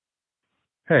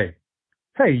Hey,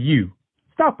 hey, you.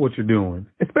 Stop what you're doing,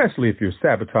 especially if you're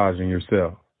sabotaging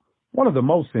yourself. One of the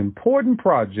most important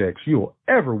projects you'll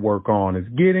ever work on is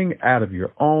getting out of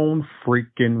your own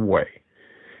freaking way.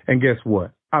 And guess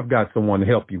what? I've got someone to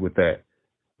help you with that.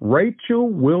 Rachel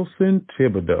Wilson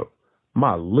Thibodeau,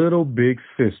 my little big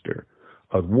sister,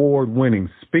 award winning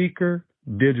speaker,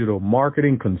 digital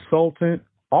marketing consultant,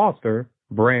 author,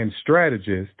 brand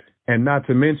strategist, and not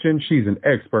to mention she's an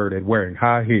expert at wearing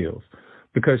high heels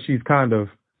because she's kind of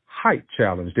height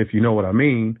challenged, if you know what I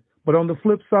mean. But on the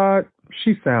flip side,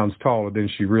 she sounds taller than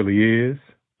she really is.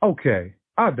 Okay,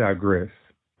 I digress.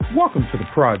 Welcome to the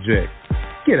project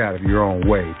Get Out of Your Own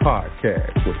Way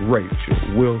podcast with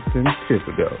Rachel Wilson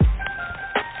Thibodeau.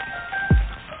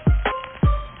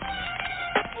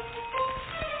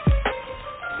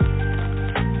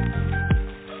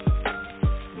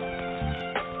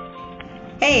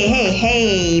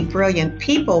 Hey, brilliant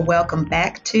people. Welcome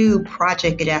back to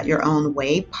Project Get Out Your Own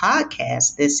Way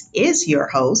podcast. This is your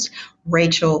host,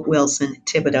 Rachel Wilson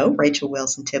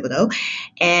Thibodeau.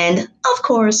 And of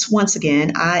course, once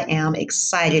again, I am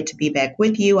excited to be back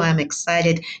with you. I'm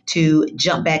excited to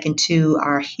jump back into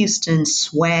our Houston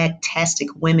Swag-tastic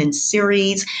Women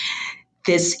series.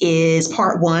 This is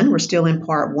part one. We're still in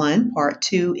part one. Part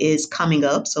two is coming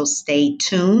up, so stay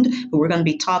tuned. But we're going to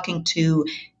be talking to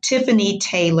Tiffany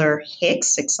Taylor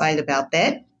Hicks. Excited about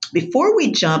that. Before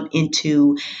we jump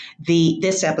into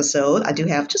this episode, I do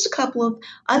have just a couple of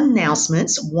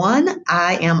announcements. One,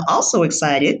 I am also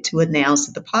excited to announce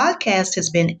that the podcast has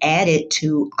been added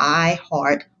to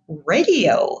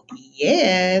iHeartRadio.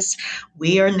 Yes,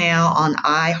 we are now on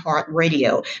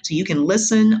iHeartRadio. So you can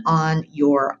listen on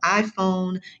your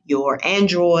iPhone, your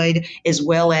Android, as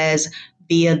well as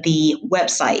via the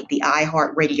website, the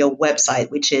iHeartRadio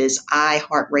website, which is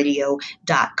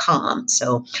iHeartRadio.com.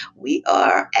 So we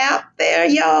are out there,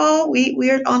 y'all.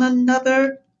 We're on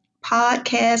another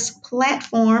podcast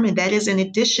platform, and that is in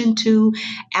addition to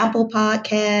Apple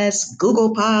Podcasts,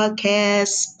 Google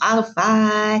Podcasts,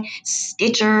 Spotify,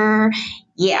 Stitcher.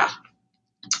 Yeah,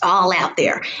 all out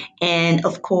there. And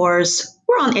of course,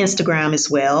 we're on Instagram as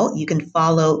well. You can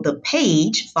follow the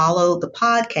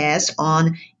podcast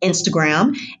on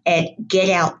Instagram at Get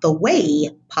Out the Way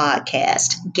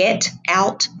Podcast. Get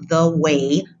Out the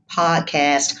Way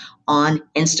Podcast on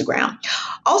Instagram.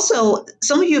 Also,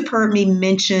 some of you have heard me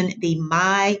mention the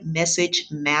My Message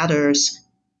Matters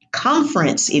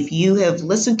conference. If you have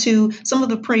listened to some of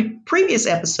the previous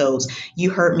episodes, you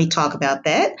heard me talk about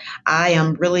that. I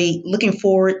am really looking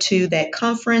forward to that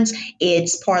conference.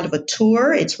 It's part of a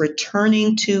tour. It's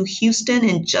returning to Houston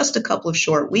in just a couple of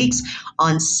short weeks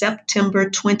on September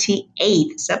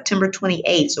 28th. September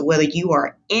 28th. So whether you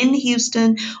are in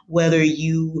Houston, whether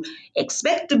you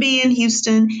expect to be in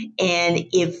Houston, and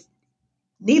if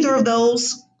neither of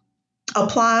those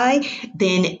apply,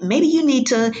 then maybe you need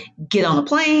to get on a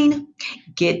plane,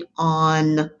 get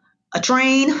on a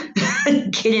train,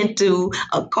 get into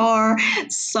a car,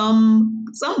 some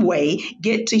way,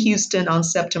 get to Houston on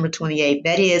September 28th.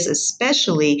 That is,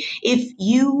 especially if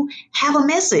you have a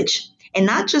message. And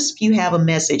not just if you have a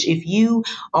message, if you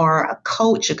are a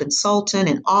coach, a consultant,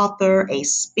 an author, a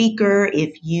speaker,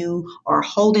 if you are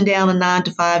holding down a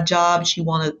 9-to-5 job, you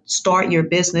want to start your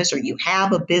business, or you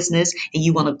have a business and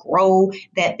you want to grow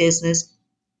that business,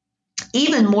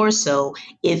 even more so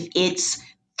if it's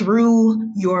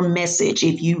through your message,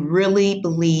 if you really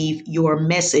believe your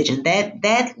message. And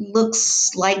that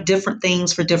looks like different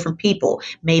things for different people.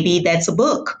 Maybe that's a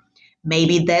book.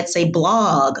 Maybe that's a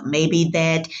blog. Maybe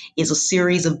that is a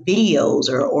series of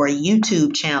videos or a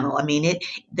YouTube channel. I mean,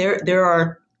 there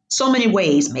are so many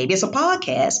ways. Maybe it's a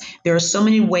podcast. There are so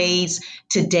many ways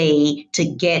today to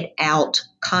get out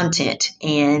content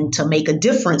and to make a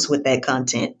difference with that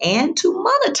content and to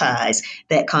monetize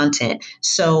that content.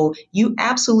 So you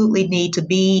absolutely need to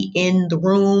be in the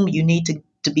room. You need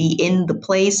to be in the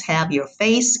place, have your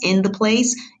face in the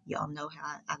place. Y'all know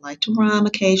how I like to rhyme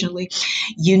occasionally.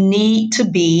 You need to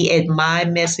be at My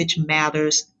Message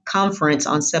Matters conference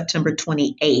on September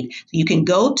 28th. So you can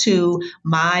go to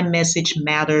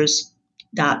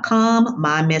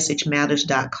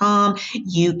mymessagematters.com.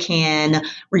 You can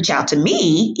reach out to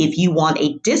me if you want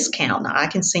a discount. Now, I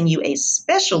can send you a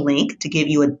special link to give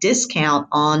you a discount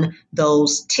on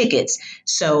those tickets.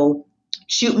 So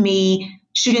shoot an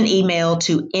email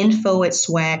to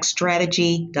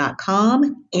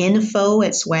info@swagstrategy.com,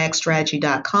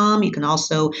 info@swagstrategy.com. You can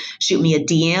also shoot me a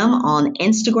DM on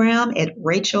Instagram at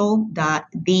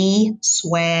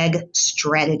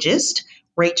rachel.theswagstrategist,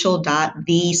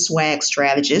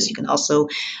 rachel.theswagstrategist. You can also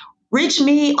Reach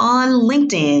me on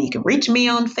LinkedIn. You can reach me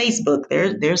on Facebook.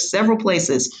 There's several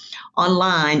places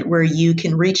online where you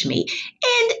can reach me.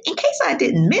 And in case I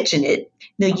didn't mention it,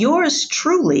 now yours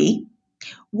truly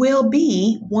will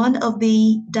be one of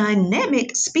the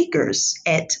dynamic speakers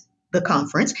at the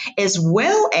conference, as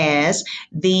well as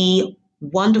the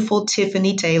wonderful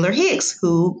Tiffany Taylor Hicks,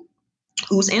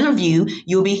 whose interview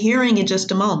you'll be hearing in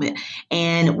just a moment.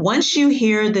 And once you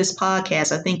hear this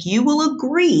podcast, I think you will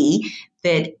agree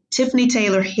that Tiffany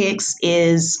Taylor Hicks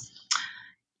is,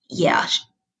 yeah,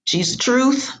 she's the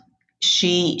truth.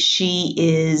 She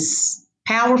is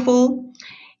powerful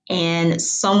and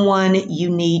someone you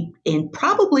need and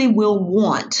probably will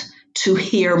want to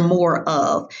hear more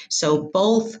of. So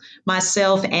both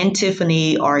myself and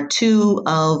Tiffany are two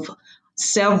of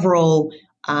several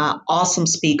awesome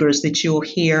speakers that you'll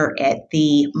hear at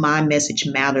the My Message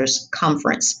Matters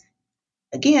conference.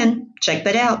 Again, check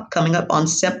that out, coming up on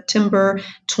September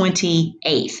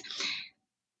 28th.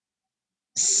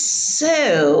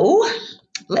 So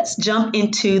let's jump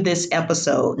into this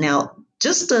episode. Now,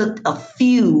 just a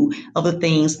few of the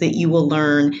things that you will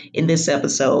learn in this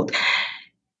episode.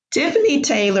 Tiffany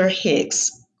Taylor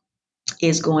Hicks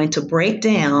is going to break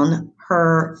down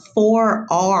her 4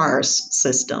 R's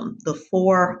system, the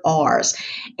 4 R's.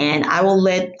 And I'll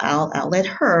let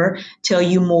her tell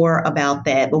you more about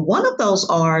that. But one of those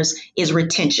R's is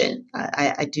retention.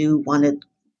 I do want to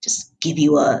just give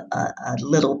you a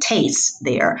little taste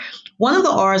there. One of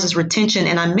the R's is retention.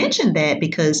 And I mentioned that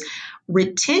because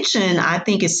retention, I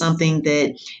think, is something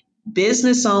that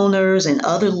business owners and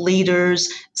other leaders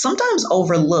sometimes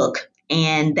overlook.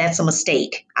 And that's a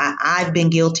mistake. I've been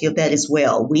guilty of that as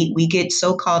well. We get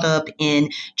so caught up in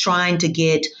trying to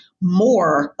get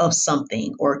more of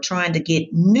something or trying to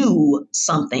get new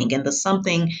something. And the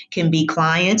something can be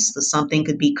clients, the something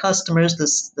could be customers,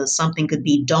 the something could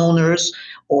be donors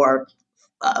or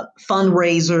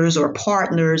fundraisers or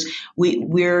partners.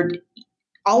 We're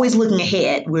always looking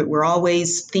ahead. We're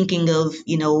always thinking of,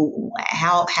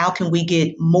 how can we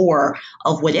get more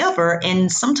of whatever, and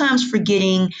sometimes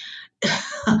forgetting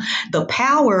the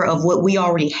power of what we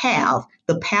already have,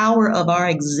 the power of our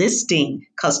existing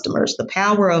customers, the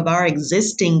power of our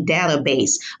existing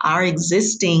database, our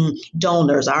existing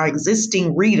donors, our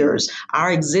existing readers,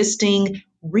 our existing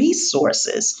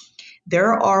resources.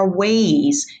 There are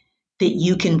ways that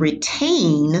you can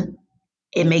retain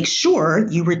and make sure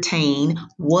you retain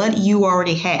what you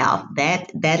already have.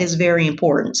 That is very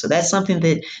important. So that's something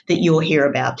that you'll hear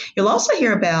about. You'll also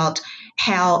hear about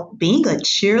how being a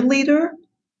cheerleader,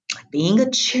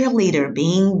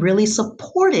 being really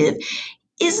supportive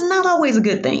is not always a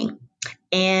good thing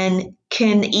and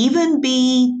can even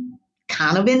be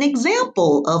kind of an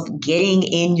example of getting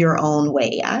in your own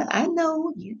way. I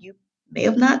know you may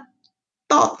have not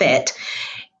thought that,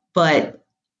 but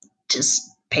just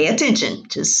pay attention.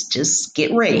 Just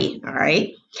get ready, all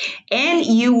right? And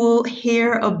you will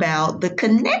hear about the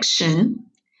connection,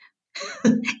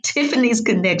 Tiffany's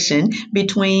connection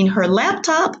between her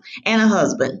laptop and her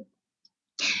husband.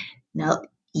 Now,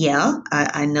 yeah,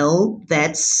 I know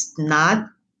that's not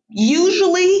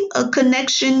usually a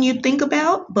connection you think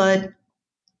about, but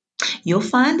you'll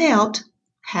find out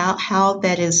how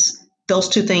that is, those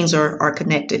two things are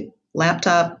connected.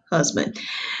 Laptop, husband.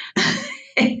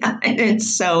 And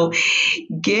so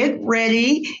get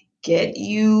ready, get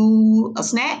you a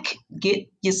snack, get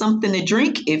you something to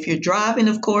drink. If you're driving,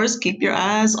 of course, keep your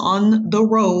eyes on the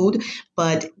road,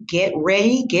 but get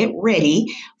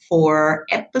ready for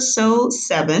episode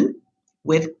 7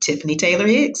 with Tiffany Taylor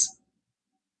Hicks.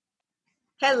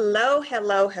 Hello,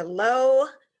 hello, hello.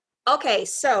 Okay,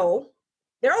 so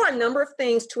there are a number of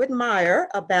things to admire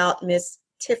about Miss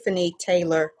Tiffany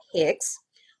Taylor Hicks.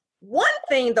 One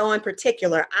thing, though, in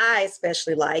particular, I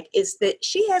especially like is that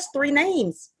she has 3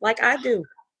 names, like I do.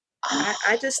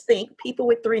 I just think people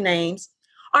with 3 names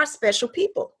are special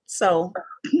people. So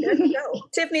there you go.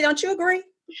 Tiffany, don't you agree?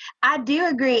 I do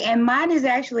agree. And mine is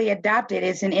actually adopted.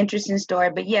 It's an interesting story.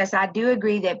 But yes, I do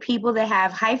agree that people that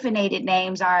have hyphenated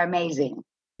names are amazing.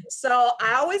 So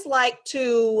I always like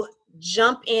to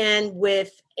jump in with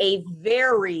a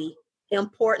very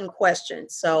important question.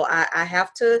 So I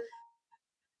have to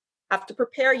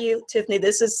prepare you, Tiffany.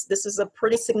 This is a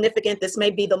pretty significant, this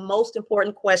may be the most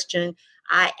important question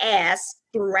I ask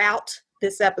throughout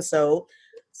this episode.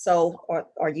 So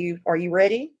are you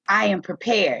ready? I am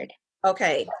prepared.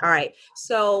 Okay. All right.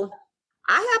 So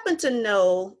I happen to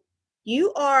know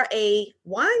you are a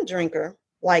wine drinker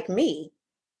like me.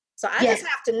 So I just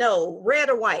have to know, red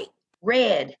or white?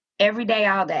 Red, every day,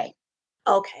 all day.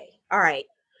 Okay. All right.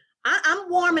 I'm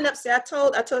warming up. See, I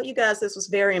told you guys this was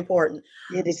very important.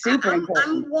 It is super important.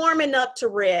 I'm warming up to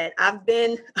red. I've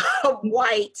been a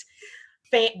white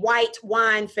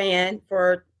wine fan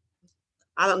for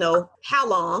I don't know how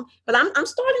long, but I'm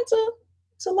starting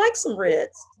to like some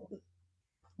reds.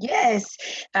 Yes,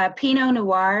 Pinot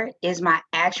Noir is my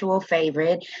actual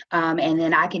favorite. And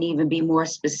then I can even be more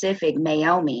specific.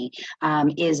 Meiomi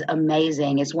is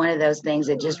amazing. It's one of those things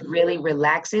that just really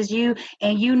relaxes you.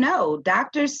 And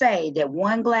doctors say that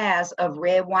 1 glass of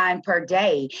red wine per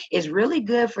day is really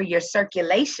good for your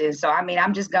circulation. So, I mean,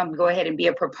 I'm just going to go ahead and be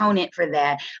a proponent for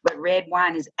that. But red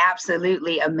wine is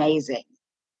absolutely amazing.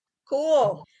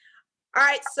 Cool. All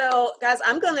right, so guys,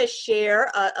 I'm going to share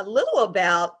a little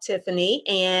about Tiffany,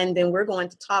 and then we're going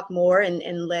to talk more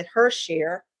and let her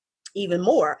share even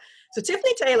more. So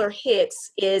Tiffany Taylor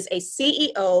Hicks is a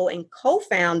CEO and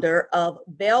co-founder of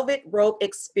Velvet Rope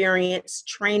Experience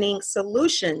Training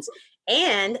Solutions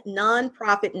and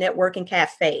nonprofit networking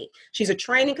cafe. She's a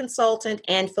training consultant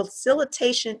and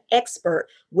facilitation expert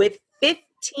with 15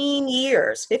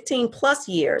 plus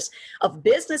years of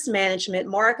business management,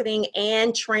 marketing,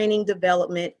 and training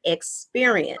development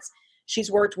experience.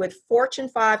 She's worked with Fortune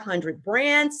 500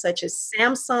 brands such as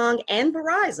Samsung and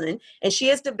Verizon, and she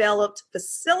has developed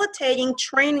facilitating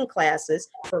training classes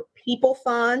for People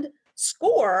Fund,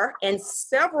 SCORE, and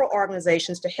several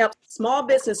organizations to help small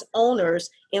business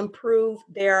owners improve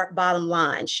their bottom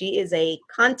line. She is a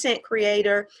content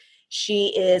creator. She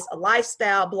is a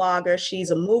lifestyle blogger.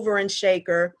 She's a mover and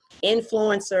shaker,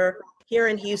 influencer here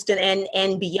in Houston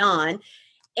and beyond.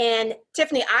 And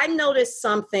Tiffany, I noticed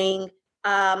something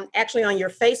actually on your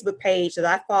Facebook page that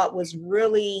I thought was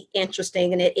really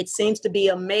interesting. And it seems to be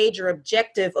a major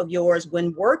objective of yours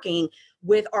when working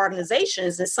with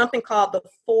organizations. It's something called the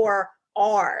 4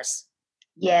 R's.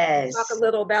 Yes. Talk a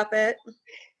little about that.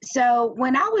 So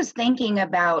when I was thinking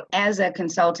about as a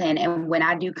consultant and when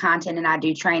I do content and I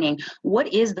do training,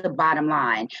 what is the bottom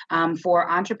line for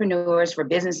entrepreneurs, for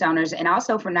business owners, and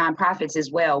also for nonprofits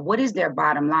as well? What is their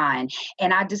bottom line?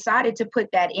 And I decided to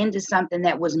put that into something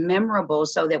that was memorable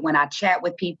so that when I chat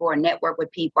with people or network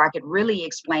with people, I could really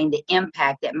explain the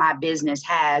impact that my business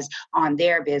has on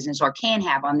their business or can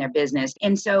have on their business.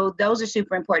 And so those are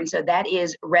super important. So that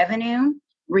is revenue,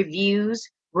 reviews,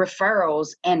 referrals,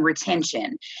 and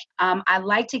retention. I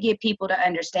like to get people to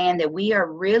understand that we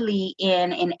are really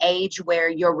in an age where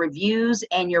your reviews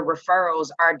and your referrals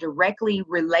are directly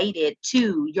related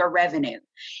to your revenue.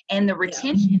 And the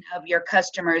retention of your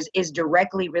customers is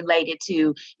directly related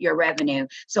to your revenue.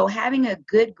 So having a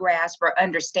good grasp or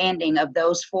understanding of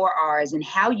those 4 R's and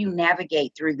how you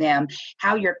navigate through them,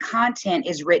 how your content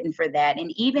is written for that,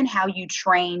 and even how you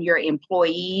train your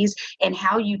employees and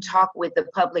how you talk with the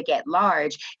public at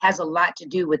large has a lot to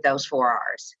do with those 4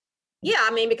 R's. Yeah,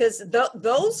 I mean, because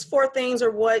those 4 things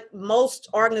are what most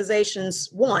organizations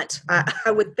want. I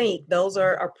would think those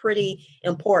are pretty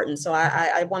important. So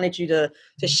I wanted you to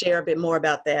share a bit more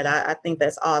about that. I think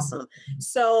that's awesome.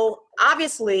 So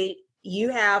obviously you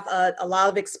have a lot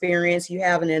of experience. You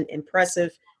have an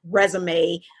impressive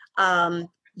resume.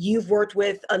 You've worked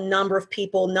with a number of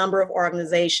people, number of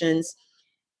organizations.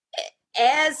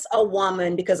 As a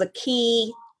woman, because a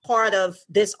key part of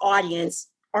this audience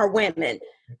are women,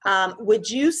 would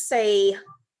you say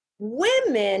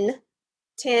women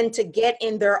tend to get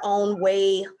in their own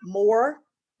way more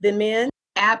than men?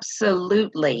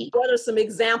 Absolutely. What are some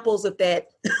examples of that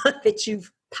that you've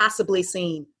possibly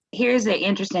seen? Here's an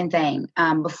interesting thing.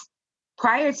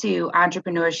 Prior to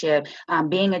entrepreneurship,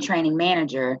 being a training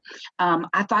manager,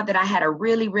 I thought that I had a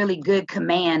really, really good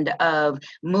command of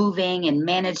moving and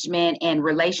management and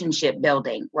relationship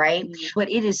building, right? Mm-hmm.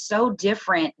 But it is so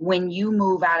different when you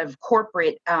move out of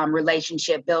corporate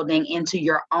relationship building into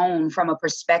your own from a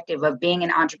perspective of being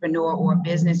an entrepreneur or a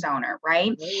business owner,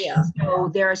 right? Yeah.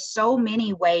 So there are so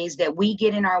many ways that we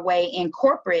get in our way in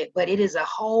corporate, but it is a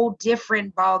whole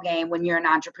different ballgame when you're an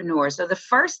entrepreneur. So the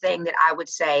first thing that I would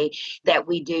say that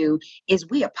we do is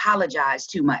we apologize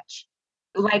too much.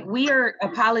 Like we are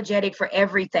apologetic for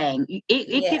everything.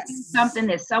 It could be something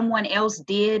that someone else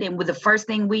did, and the first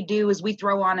thing we do is we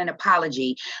throw on an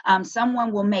apology.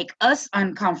 Someone will make us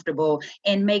uncomfortable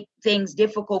and make things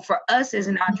difficult for us as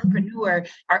an entrepreneur,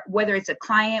 or whether it's a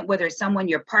client, whether it's someone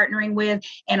you're partnering with.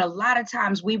 And a lot of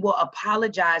times we will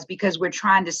apologize because we're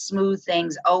trying to smooth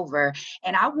things over.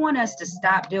 And I want us to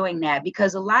stop doing that,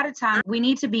 because a lot of times we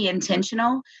need to be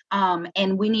intentional,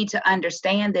 and we need to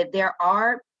understand that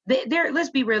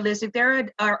let's be realistic, there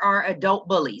are adult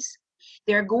bullies.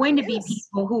 There are going to be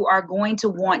people who are going to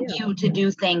want you to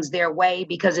do things their way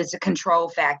because it's a control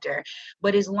factor.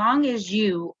 But as long as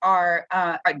you are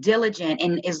diligent,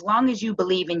 and as long as you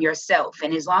believe in yourself,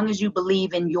 and as long as you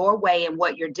believe in your way and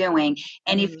what you're doing,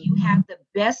 and if you have the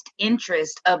best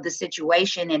interest of the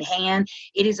situation at hand,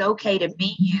 it is okay to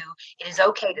be you. It is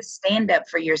okay to stand up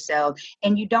for yourself,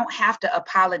 and you don't have to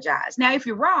apologize. Now, if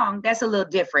you're wrong, that's a little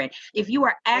different. If you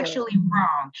are actually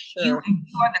wrong, you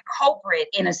are the culprit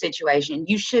in a situation,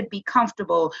 you should be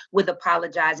comfortable with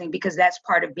apologizing, because that's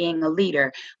part of being a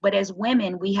leader. But as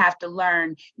women, we have to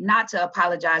learn not to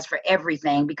apologize for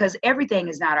everything, because everything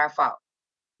is not our fault.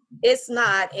 It's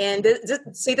not. And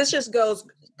this just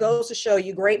goes to show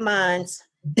you great minds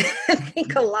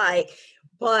think alike.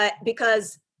 But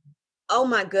because, oh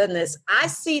my goodness, I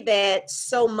see that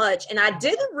so much, and I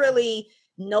didn't really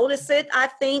notice it, I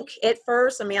think, at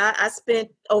first. I mean, I spent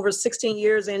over 16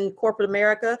 years in corporate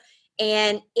America,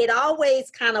 and it always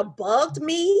kind of bugged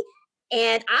me.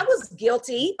 And I was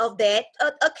guilty of that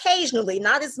occasionally,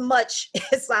 not as much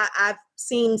as I've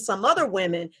seen some other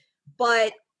women,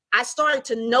 but I started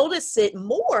to notice it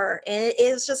more. And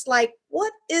it's just like,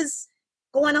 what is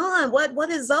going on?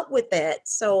 What is up with that?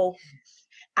 So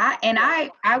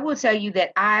I will tell you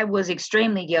that I was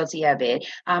extremely guilty of it.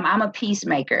 I'm a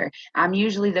peacemaker. I'm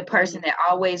usually the person that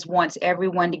always wants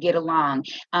everyone to get along.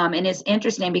 And it's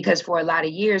interesting because for a lot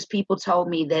of years, people told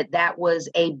me that was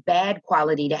a bad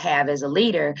quality to have as a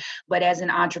leader. But as an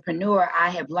entrepreneur, I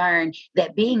have learned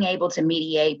that being able to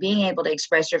mediate, being able to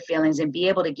express your feelings, and being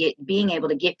able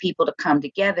to get people to come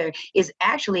together is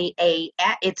actually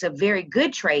it's a very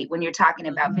good trait when you're talking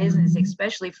about business,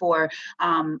 especially for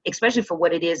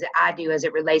what it is that I do as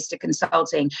it relates to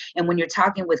consulting. And when you're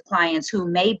talking with clients who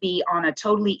may be on a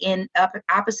totally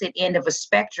opposite end of a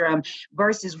spectrum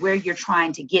versus where you're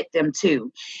trying to get them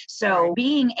to. So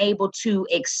being able to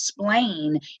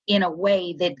explain in a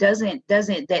way that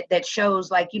that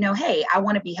shows like, hey, I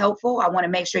want to be helpful. I want to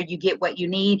make sure you get what you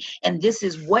need. And this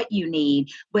is what you need.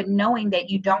 But knowing that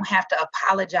you don't have to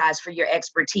apologize for your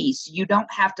expertise. You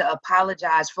don't have to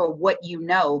apologize for what you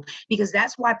know, because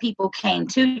that's why people came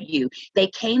to you.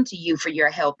 They came to you for your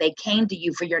help. They came to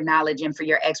you for your knowledge and for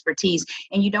your expertise,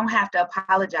 and you don't have to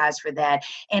apologize for that.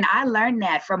 And I learned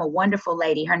that from a wonderful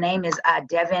lady. Her name is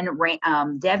Devin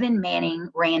Manning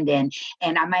Randon,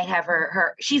 and I might have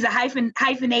her. She's a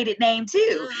hyphenated name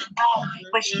too,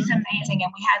 but she's amazing.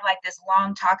 And we had like this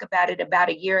long talk about it about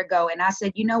a year ago, and I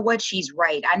said, you know what? She's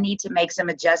right. I need to make some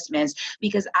adjustments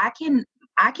because I can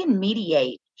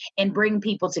mediate and bring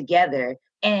people together.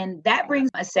 And that brings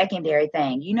a secondary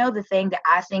thing. The thing that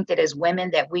I think that as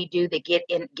women that we do that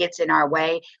gets in our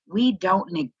way, we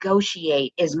don't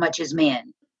negotiate as much as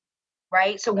men.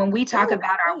 Right? So when we talk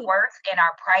about our worth and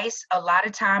our price, a lot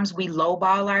of times we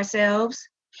lowball ourselves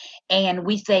and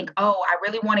we think, oh, I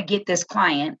really want to get this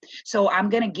client, so I'm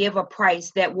going to give a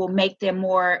price that will make them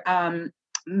more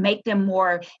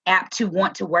apt to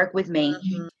want to work with me.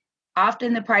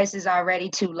 Often the price is already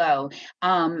too low.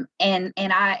 And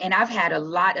I've had a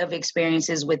lot of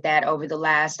experiences with that over the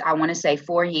last, I want to say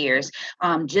 4 years,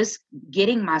 just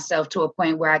getting myself to a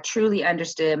point where I truly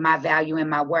understood my value and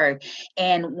my worth.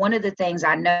 And one of the things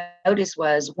I noticed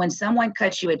was when someone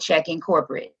cuts you a check in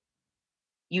corporate,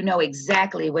 you know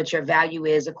exactly what your value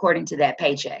is according to that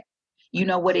paycheck. You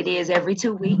know what it is every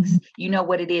 2 weeks. You know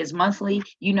what it is monthly.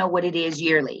 You know what it is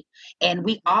yearly. And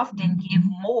we often give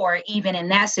more even in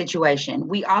that situation.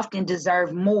 We often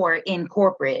deserve more in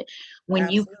corporate. When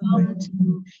you come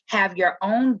to have your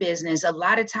own business, a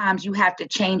lot of times you have to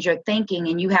change your thinking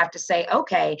and you have to say,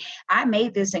 okay, I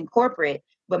made this in corporate,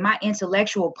 but my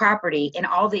intellectual property and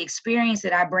all the experience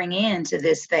that I bring into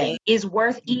this thing is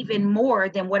worth even more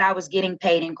than what I was getting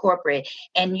paid in corporate.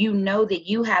 And you know that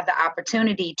you have the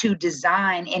opportunity to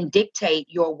design and dictate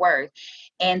your worth.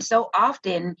 And so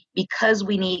often, because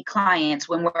we need clients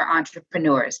when we're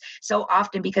entrepreneurs, so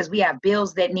often because we have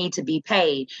bills that need to be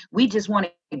paid, we just want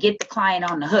to get the client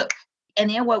on the hook. And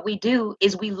then what we do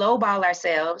is we lowball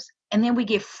ourselves. And then we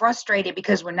get frustrated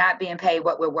because we're not being paid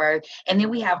what we're worth. And then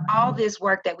we have all this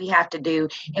work that we have to do.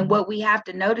 And what we have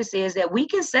to notice is that we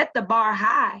can set the bar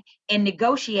high and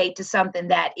negotiate to something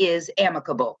that is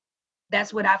amicable.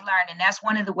 That's what I've learned. And that's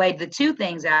one of the two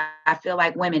things I feel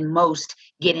like women most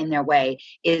get in their way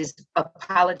is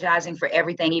apologizing for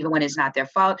everything, even when it's not their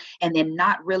fault, and then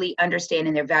not really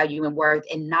understanding their value and worth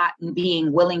and not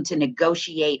being willing to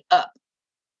negotiate up.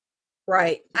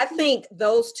 Right. I think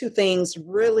those two things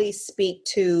really speak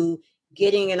to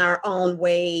getting in our own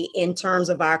way in terms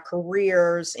of our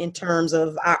careers, in terms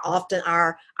of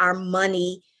our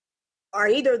money. are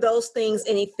either of those things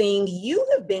anything you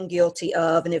have been guilty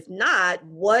of? And if not,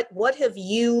 what have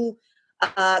you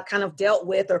kind of dealt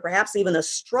with, or perhaps even a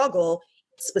struggle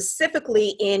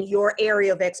specifically in your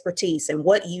area of expertise and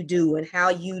what you do and how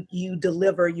you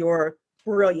deliver your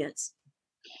brilliance?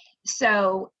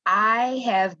 So I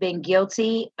have been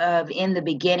guilty of, in the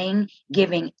beginning,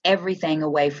 giving everything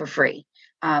away for free.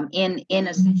 In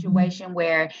a situation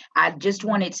where I just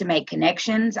wanted to make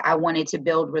connections, I wanted to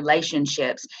build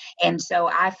relationships. And so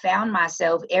I found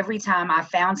myself, every time I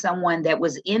found someone that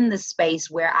was in the space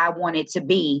where I wanted to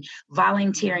be,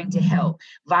 volunteering to help,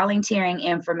 volunteering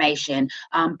information,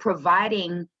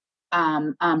 providing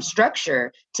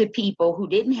structure to people who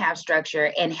didn't have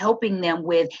structure, and helping them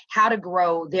with how to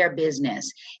grow their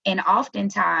business. And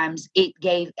oftentimes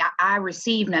I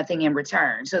received nothing in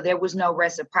return. So there was no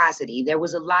reciprocity. There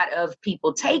was a lot of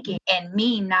people taking and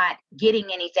me not getting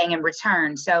anything in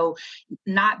return. So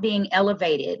not being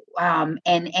elevated.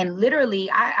 And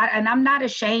literally, I'm not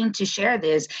ashamed to share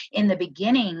this. In the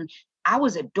beginning, I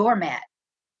was a doormat.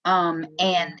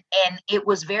 And it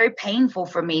was very painful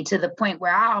for me, to the point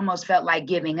where I almost felt like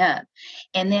giving up.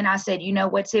 And then I said, you know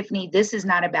what, Tiffany, this is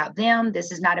not about them.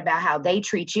 This is not about how they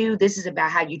treat you. This is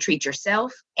about how you treat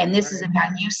yourself. And this is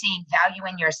about you seeing value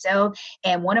in yourself.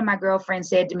 And one of my girlfriends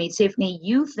said to me, Tiffany,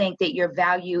 you think that your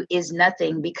value is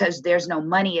nothing because there's no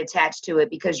money attached to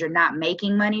it, because you're not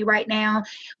making money right now.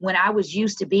 When I was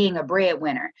used to being a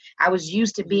breadwinner, I was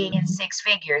used to being in six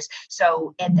figures.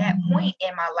 So at that point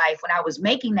in my life, when I was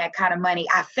making that kind of money,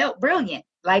 I felt brilliant.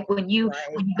 Like when you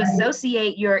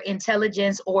associate your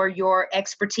intelligence or your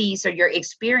expertise or your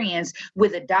experience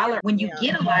with a dollar, when you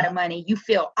get a lot of money, you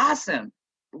feel awesome.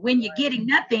 When you're getting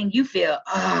nothing, you feel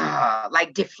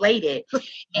like deflated.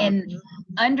 And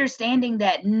understanding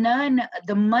that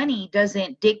the money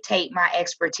doesn't dictate my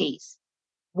expertise.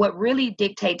 What really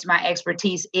dictates my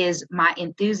expertise is my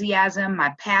enthusiasm,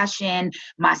 my passion,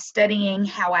 my studying,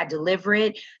 how I deliver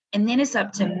it. And then it's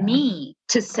up to me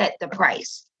to set the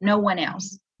price, no one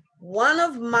else. One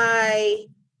of my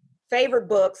favorite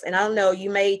books, and I don't know, you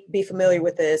may be familiar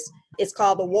with this, it's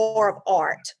called The War of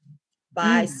Art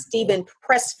by Steven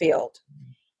Pressfield.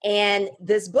 And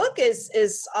this book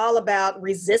is all about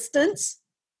resistance.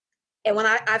 And when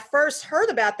I first heard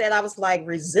about that, I was like,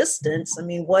 resistance? I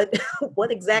mean, what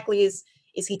exactly is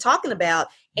he talking about?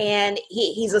 And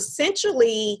he's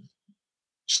essentially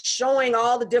showing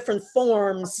all the different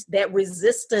forms that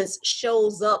resistance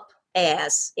shows up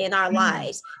as in our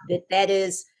lives. That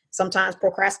is sometimes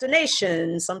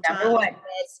procrastination, sometimes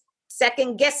it's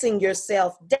second guessing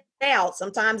yourself, doubt,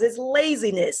 sometimes it's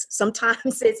laziness,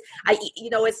 sometimes it's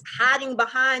it's hiding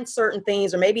behind certain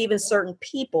things or maybe even certain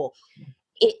people.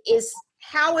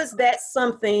 How is that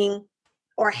something,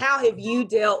 or how have you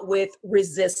dealt with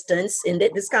resistance? And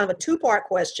this is kind of a two-part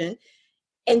question.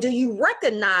 And do you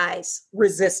recognize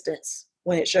resistance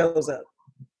when it shows up?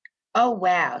 Oh,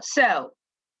 wow. So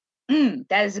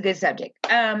that is a good subject.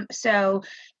 So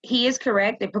he is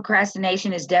correct that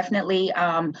procrastination is definitely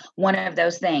one of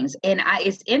those things. And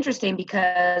it's interesting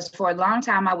because for a long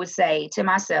time I would say to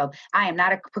myself, I am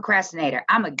not a procrastinator.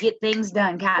 I'm a get things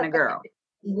done kind of girl.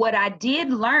 What I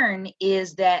did learn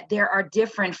is that there are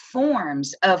different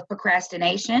forms of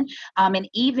procrastination. And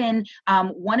even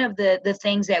one of the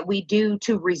things that we do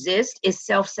to resist is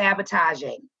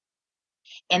self-sabotaging.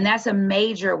 And that's a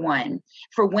major one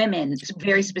for women,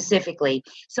 very specifically.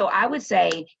 So I would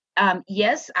say,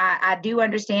 yes, I do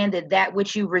understand that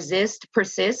which you resist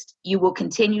persists. You will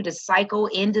continue to cycle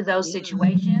into those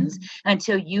situations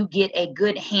until you get a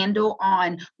good handle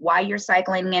on why you're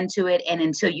cycling into it and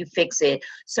until you fix it.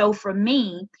 So for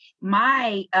me,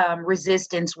 my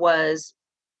resistance was,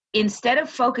 instead of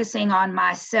focusing on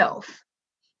myself,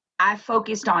 I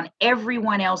focused on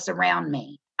everyone else around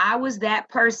me. I was that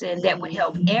person that would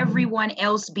help everyone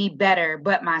else be better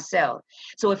but myself.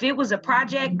 So if it was a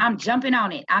project, I'm jumping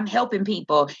on it. I'm helping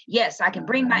people. Yes, I can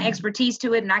bring my expertise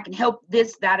to it and I can help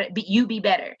you be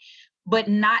better, but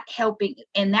not helping.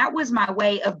 And that was my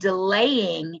way of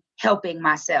delaying helping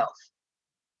myself.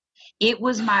 It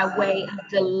was my way of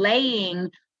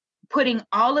delaying putting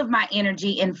all of my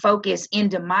energy and focus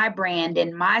into my brand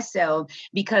and myself,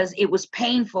 because it was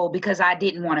painful, because I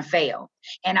didn't want to fail.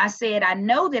 And I said, I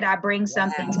know that I bring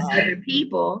something to other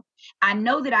people. I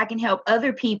know that I can help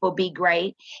other people be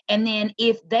great. And then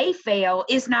if they fail,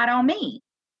 it's not on me.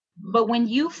 But when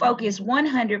you focus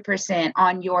 100%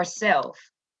 on yourself,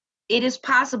 it is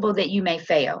possible that you may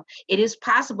fail. It is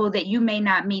possible that you may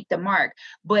not meet the mark,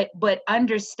 but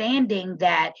understanding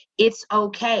that it's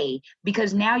okay,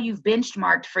 because now you've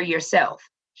benchmarked for yourself.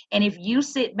 And if you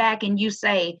sit back and you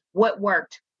say, what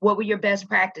worked? What were your best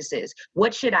practices?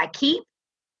 What should I keep?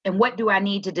 And what do I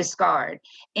need to discard?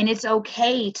 And it's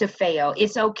okay to fail.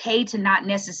 It's okay to not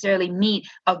necessarily meet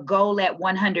a goal at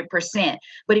 100%.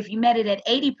 But if you met it at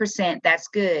 80%, that's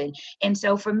good. And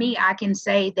so for me, I can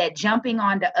say that jumping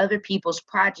onto other people's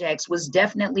projects was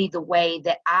definitely the way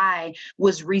that I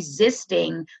was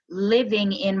resisting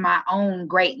living in my own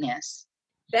greatness.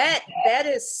 That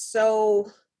is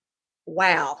so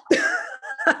wow.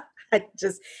 I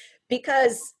just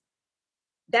because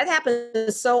that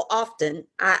happens so often.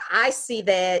 I see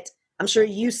that. I'm sure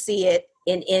you see it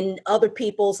in other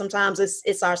people. Sometimes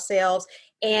it's ourselves.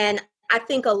 And I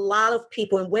think a lot of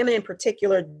people, and women in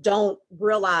particular, don't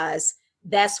realize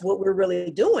that's what we're really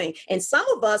doing. And some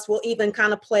of us will even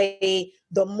kind of play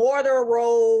the martyr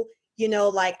role,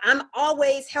 like I'm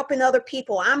always helping other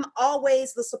people. I'm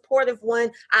always the supportive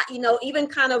one. Even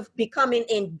kind of becoming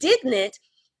indignant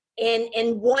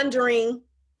and wondering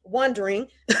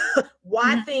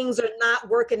why things are not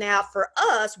working out for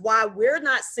us, why we're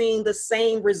not seeing the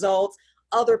same results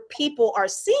other people are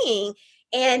seeing,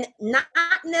 and not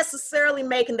necessarily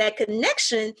making that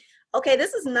connection. Okay,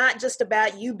 this is not just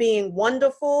about you being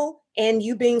wonderful and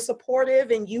you being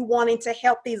supportive and you wanting to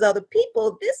help these other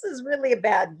people. This is really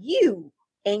about you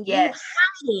and you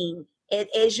hiding it,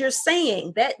 as you're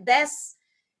saying. That's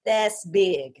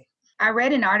big. I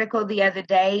read an article the other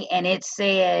day, and it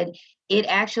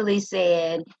actually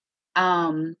said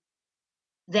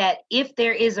that if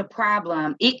there is a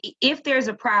problem, if there's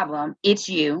a problem, it's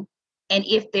you. And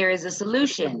if there is a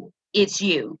solution, it's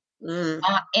you.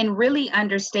 And really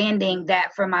understanding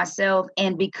that for myself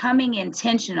and becoming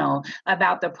intentional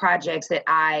about the projects that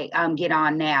I get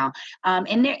on now.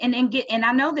 And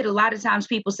I know that a lot of times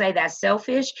people say that's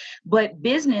selfish, but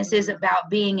business is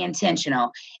about being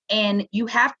intentional, and you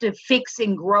have to fix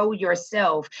and grow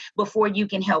yourself before you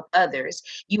can help others.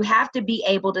 You have to be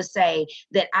able to say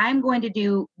that I'm going to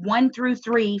do 1 through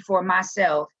 3 for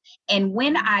myself. And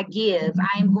when I give,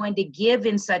 I am going to give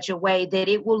in such a way that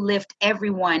it will lift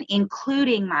everyone,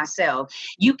 including myself.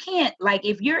 You can't, like,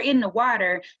 if you're in the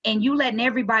water and you letting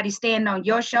everybody stand on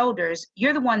your shoulders,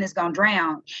 you're the one that's going to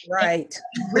drown. Right. And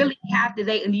you really have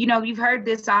to, you've heard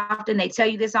this often. They tell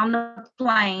you this on the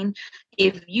plane.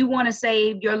 If you want to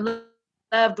save your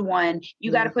loved one,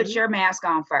 you got to put your mask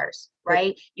on first,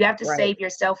 right? You have to save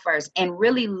yourself first, and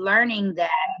really learning that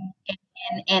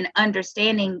and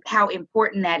understanding how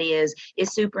important that is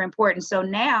super important. So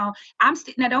now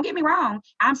now don't get me wrong,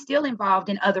 I'm still involved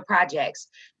in other projects,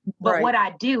 but what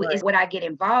I do is what I get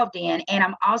involved in. And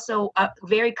I'm also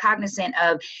very cognizant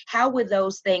of how would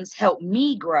those things help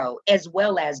me grow as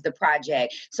well as the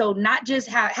project. So not just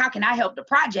how can I help the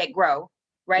project grow,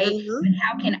 right? But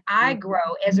how can I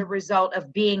grow as a result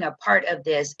of being a part of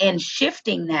this and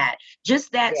shifting that?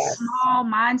 Just that small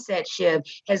mindset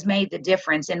shift has made the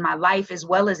difference in my life as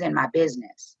well as in my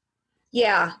business.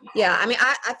 Yeah. I mean,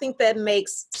 I think that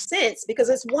makes sense, because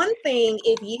it's one thing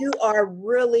if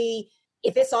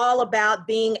it's all about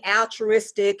being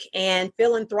altruistic and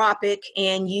philanthropic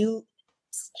and you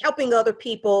helping other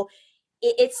people.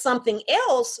 It's something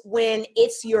else when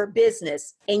it's your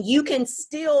business and you can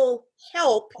still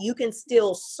help, you can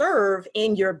still serve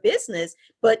in your business,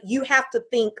 but you have to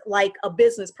think like a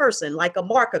business person, like a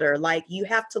marketer. Like you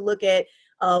have to look at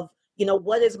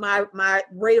what is my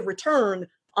rate of return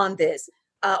on this,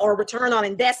 or return on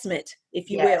investment, if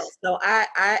you will. So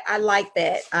I like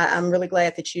that. I'm really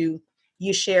glad that you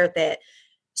shared that.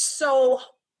 So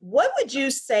what would you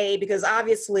say, because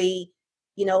obviously,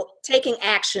 taking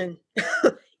action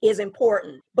is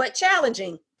important, but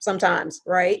challenging sometimes,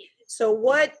 right? So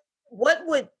what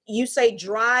would you say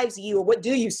drives you, or what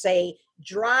do you say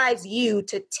drives you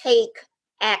to take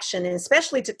action, and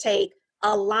especially to take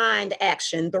aligned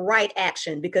action, the right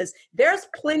action? Because there's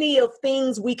plenty of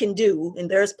things we can do, and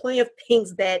there's plenty of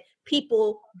things that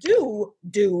people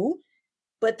do,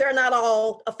 but they're not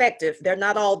all effective. They're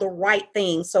not all the right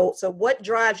things. So what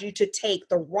drives you to take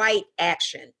the right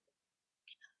action?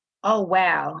 Oh,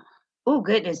 wow. Oh,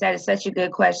 goodness. That is such a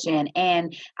good question.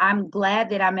 And I'm glad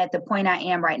that I'm at the point I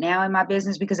am right now in my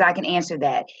business, because I can answer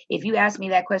that. If you asked me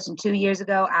that question 2 years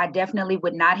ago, I definitely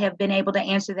would not have been able to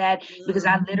answer that, because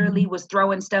I literally was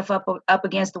throwing stuff up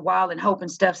against the wall and hoping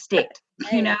stuff sticked.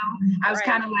 I was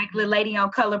kind of like the lady on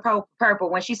Color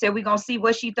Purple when she said, we're going to see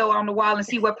what she throw on the wall and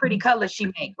see what pretty colors she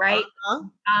make, right?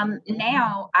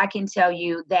 Now I can tell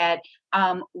you that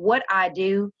what I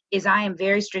do is I am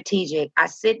very strategic. I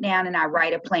sit down and I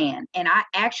write a plan, and I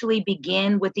actually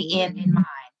begin with the end in mind.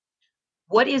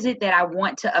 What is it that I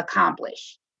want to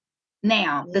accomplish?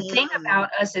 Now, the thing about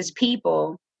us as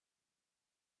people,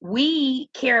 we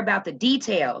care about the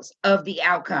details of the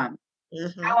outcome.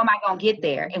 Mm-hmm. How am I going to get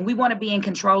there? And we want to be in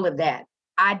control of that.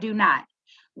 I do not.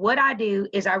 What I do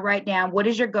is I write down, what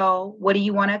is your goal? What do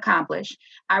you want to accomplish?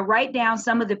 I write down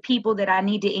some of the people that I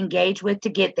need to engage with to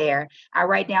get there. I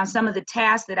write down some of the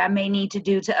tasks that I may need to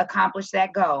do to accomplish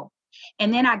that goal.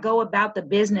 And then I go about the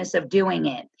business of doing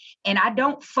it. And I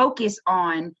don't focus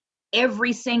on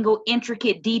every single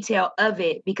intricate detail of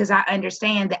it, because I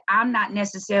understand that I'm not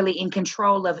necessarily in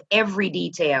control of every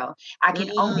detail. I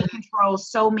can only control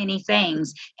so many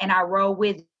things, and I roll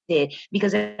with it,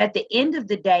 because at the end of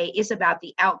the day, it's about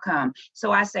the outcome.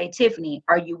 So I say, Tiffany,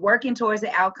 are you working towards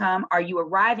the outcome? Are you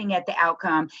arriving at the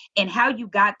outcome? And how you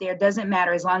got there doesn't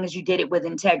matter as long as you did it with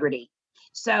integrity.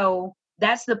 So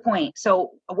that's the point.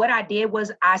 So what I did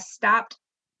was I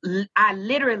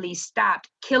literally stopped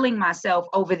killing myself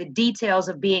over the details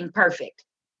of being perfect.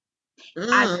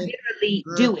 I literally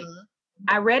do it.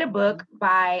 I read a book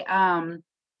by,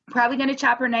 probably going to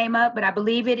chop her name up, but I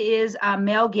believe it is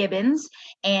Mel Gibbons,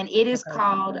 and it is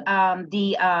called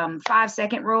the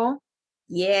 5-second rule.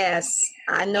 Yes,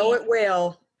 I know it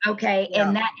well. Okay.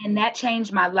 Yeah. And that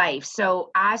changed my life.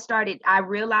 So I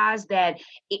realized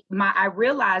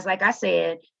like I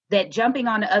said, that jumping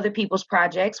onto other people's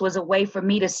projects was a way for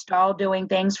me to stall doing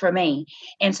things for me.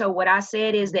 And so what I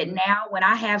said is that now when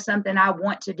I have something I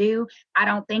want to do, I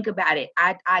don't think about it.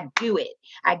 I do it.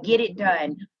 I get it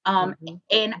done.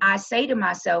 And I say to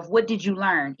myself, what did you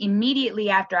learn? Immediately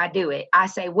after I do it, I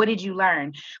say, what did you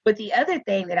learn? But the other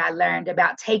thing that I learned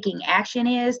about taking action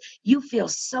is you feel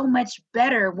so much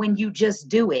better when you just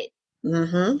do it.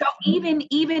 So even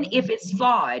if it's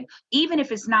flawed, even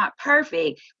if it's not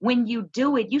perfect, when you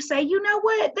do it, you say, you know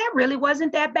what, that really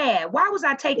wasn't that bad. Why was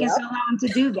I taking so long to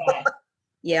do that?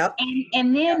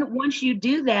 And then once you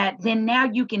do that, then now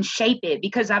you can shape it,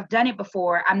 because I've done it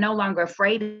before. I'm no longer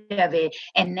afraid of it.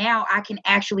 And now I can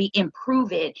actually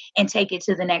improve it and take it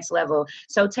to the next level.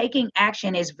 So taking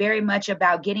action is very much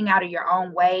about getting out of your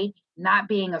own way, not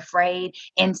being afraid,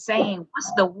 and saying,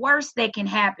 what's the worst that can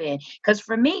happen? Because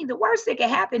for me, the worst that can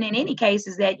happen in any case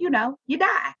is that, you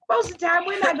die. Most of the time,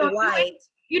 we're not going to do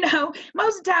it.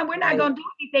 Most of the time, we're not going to do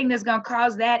anything that's going to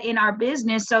cause that in our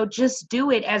business. So just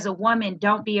do it as a woman.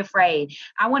 Don't be afraid.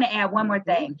 I want to add one more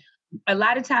thing. A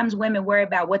lot of times women worry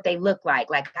about what they look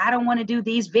like. Like, I don't want to do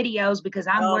these videos because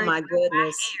I'm worried about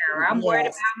my hair. I'm worried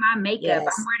about my makeup.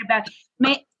 I'm worried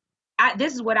about,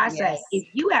 this is what I say. If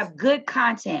you have good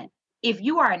content, if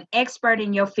you are an expert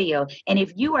in your field, and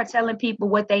if you are telling people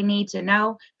what they need to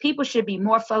know, people should be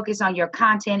more focused on your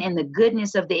content and the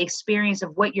goodness of the experience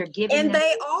of what you're giving them. And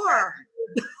they are.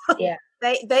 Yeah.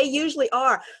 They usually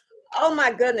are. Oh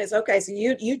my goodness. Okay. So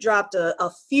you dropped a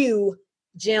few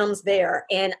gems there,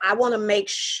 and I want to make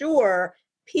sure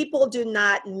people do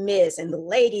not miss, and the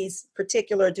ladies in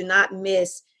particular do not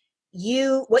miss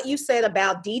what you said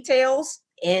about details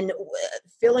and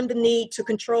feeling the need to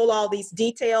control all these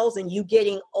details, and you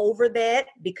getting over that,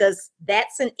 because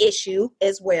that's an issue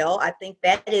as well. I think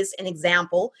that is an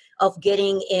example of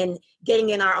getting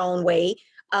in our own way.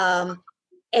 And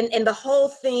the whole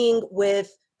thing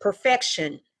with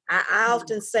perfection. I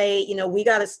often say, we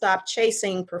got to stop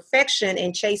chasing perfection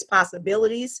and chase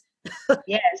possibilities.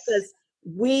 Yes. Because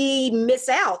we miss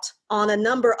out on a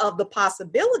number of the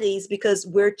possibilities because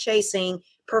we're chasing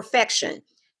perfection.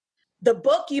 The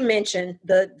book you mentioned,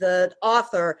 the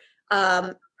author,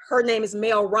 her name is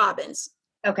Mel Robbins.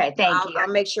 Okay, thank you. I'll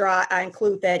make sure I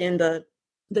include that in the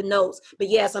notes. But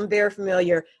yes, I'm very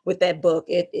familiar with that book.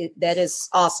 That is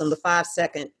awesome, the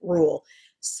 5-second rule.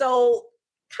 So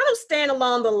kind of staying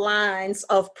along the lines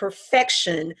of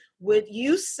perfection, would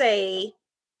you say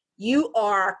you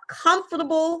are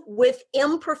comfortable with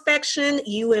imperfection?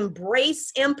 You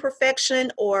embrace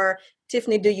imperfection? Or,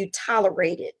 Tiffany, do you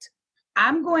tolerate it?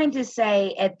 I'm going to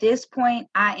say at this point,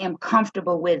 I am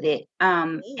comfortable with it.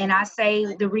 And I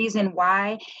say the reason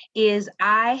why is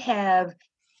I have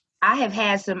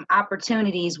had some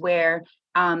opportunities where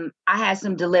I had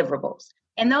some deliverables,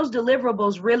 and those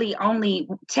deliverables really only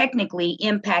technically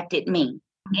impacted me.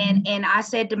 And I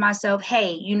said to myself,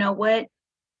 hey, you know what?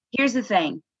 Here's the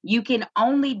thing. You can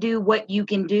only do what you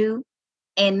can do.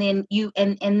 And then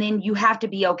you have to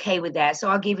be okay with that. So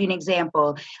I'll give you an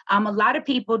example. A lot of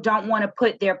people don't want to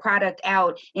put their product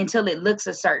out until it looks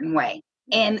a certain way.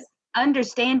 And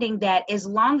understanding that as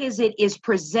long as it is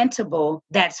presentable,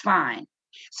 that's fine.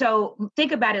 So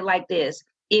think about it like this.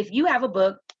 If you have a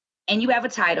book and you have a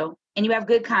title and you have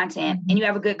good content and you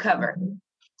have a good cover,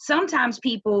 sometimes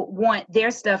people want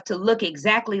their stuff to look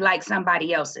exactly like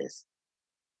somebody else's.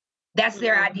 That's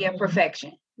their idea of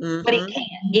perfection. But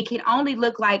it can only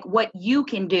look like what you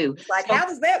can do. Like, so, how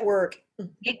does that work?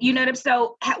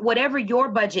 So whatever your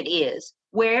budget is,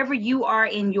 wherever you are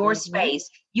in your space,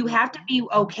 you have to be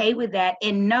okay with that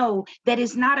and know that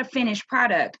it's not a finished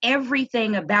product.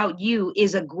 Everything about you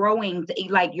is a growing,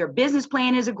 like your business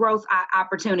plan is a growth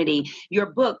opportunity. Your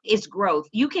book is growth.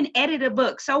 You can edit a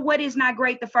book. So what is not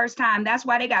great the first time? That's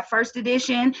why they got first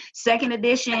edition, second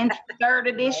edition, third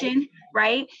edition,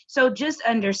 right? So just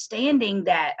understanding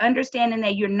that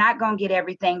you're not going to get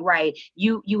everything right.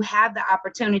 You have the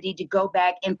opportunity to go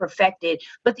back and perfect it.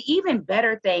 But the even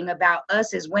better thing about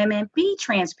us as women, be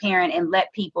transparent and let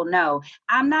people know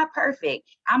I'm not perfect.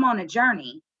 I'm on a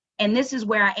journey. And this is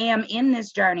where I am in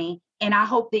this journey. And I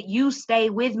hope that you stay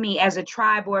with me as a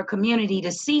tribe or a community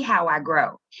to see how I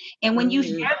grow. And when you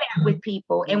share that with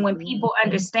people, and when people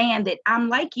understand that I'm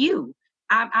like you,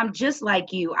 I'm just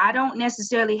like you. I don't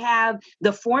necessarily have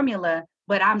the formula,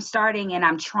 but I'm starting and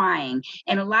I'm trying.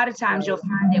 And a lot of times you'll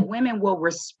find that women will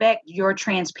respect your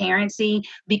transparency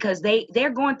because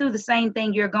they're going through the same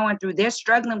thing you're going through. They're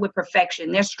struggling with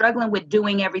perfection. They're struggling with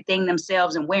doing everything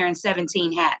themselves and wearing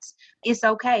 17 hats. It's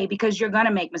okay because you're going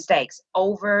to make mistakes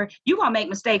you're going to make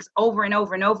mistakes over and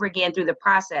over and over again through the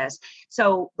process.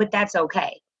 So, but that's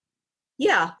okay.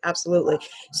 Yeah, absolutely.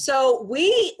 So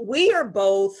we are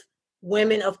both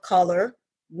women of color.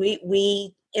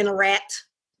 We interact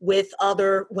with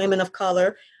other women of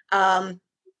color.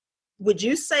 Would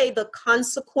you say the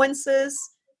consequences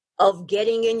of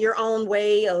getting in your own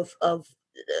way, of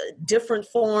different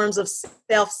forms of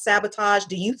self-sabotage,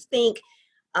 do you think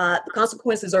the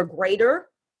consequences are greater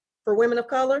for women of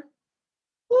color?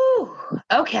 Ooh,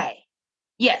 okay.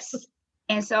 Yes.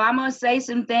 And so I'm going to say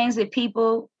some things that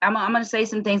I'm going to say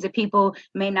some things that people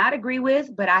may not agree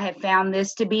with, but I have found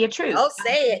this to be a truth. Oh,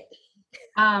 say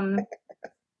it.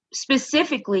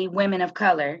 Specifically women of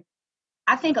color.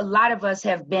 I think a lot of us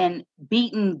have been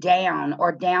beaten down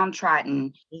or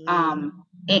downtrodden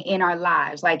in our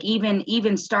lives. Like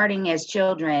even starting as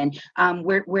children,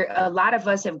 we're a lot of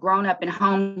us have grown up in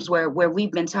homes where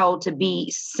we've been told to be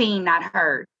seen, not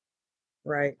heard.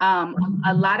 Right.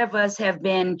 A lot of us have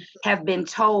been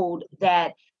told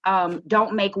that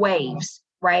don't make waves,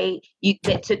 right?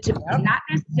 Not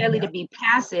necessarily to be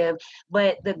passive,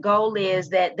 but the goal is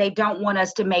that they don't want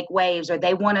us to make waves, or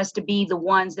they want us to be the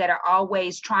ones that are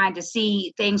always trying to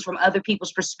see things from other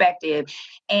people's perspective.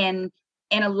 And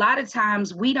a lot of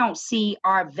times we don't see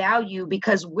our value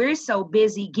because we're so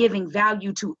busy giving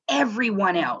value to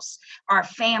everyone else, our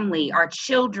family, our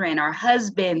children, our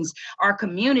husbands, our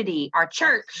community, our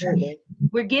church. Okay.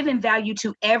 We're giving value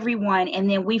to everyone, and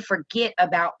then we forget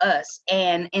about us.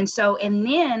 And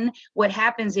then what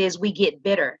happens is we get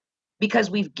bitter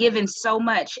because we've given so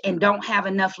much and don't have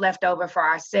enough left over for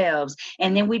ourselves.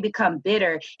 And then we become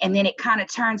bitter, and then it kind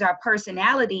of turns our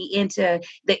personality into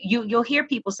that. You'll hear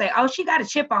people say, oh, she got a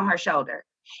chip on her shoulder.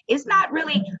 It's not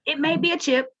really, it may be a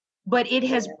chip, but it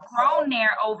has grown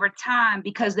there over time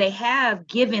because they have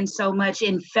given so much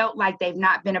and felt like they've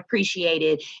not been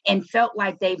appreciated and felt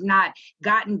like they've not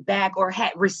gotten back or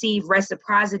had received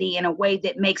reciprocity in a way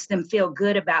that makes them feel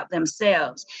good about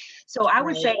themselves. So I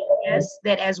would say, yes,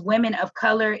 that as women of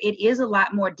color, it is a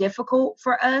lot more difficult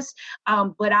for us.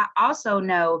 But I also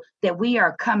know that we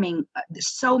are coming,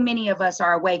 so many of us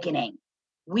are awakening.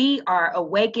 We are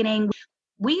awakening.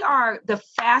 We are the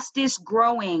fastest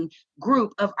growing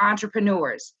group of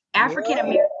entrepreneurs. African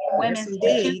American women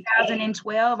in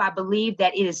 2012, I believe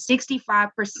that it is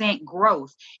 65%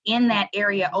 growth in that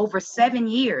area over 7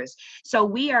 years. So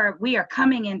we are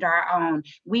coming into our own.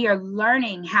 We are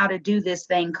learning how to do this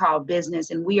thing called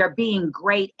business, and we are being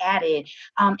great at it.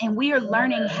 And we are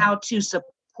learning how to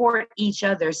support each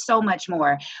other so much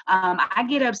more. I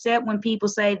get upset when people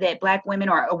say that Black women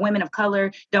or women of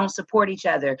color don't support each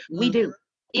other. We do.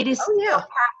 It is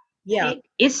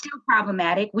it's still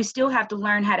problematic. We still have to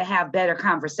learn how to have better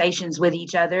conversations with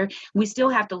each other. We still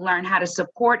have to learn how to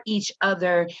support each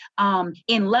other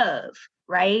in love,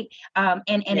 right?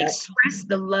 And express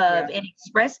the love and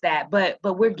express that. But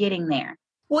we're getting there.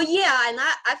 Well, yeah, and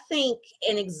I think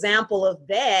an example of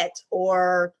that,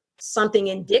 or something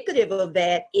indicative of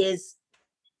that, is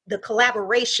the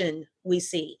collaboration we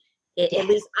see. At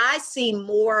least I see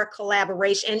more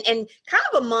collaboration and kind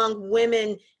of among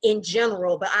women in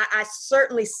general, but I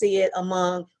certainly see it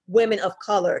among women of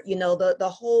color. You know, the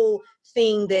whole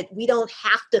thing that we don't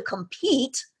have to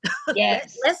compete.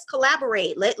 Yes. Let's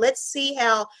collaborate. Let's see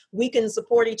how we can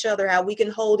support each other, how we can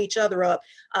hold each other up.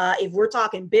 If we're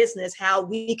talking business, how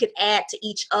we could add to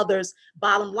each other's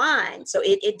bottom line. So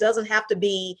it doesn't have to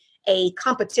be a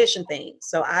competition thing.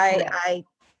 So I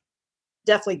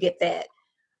definitely get that.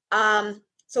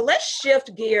 So let's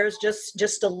shift gears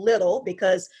just a little,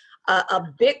 because a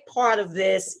big part of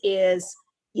this is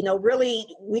really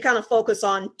we kind of focus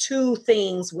on two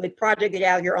things with Project Get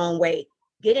Out of Your Own Way.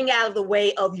 Getting out of the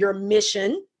way of your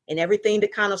mission and everything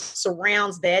that kind of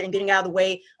surrounds that, and getting out of the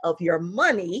way of your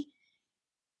money.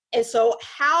 And so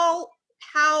how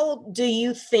do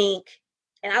you think,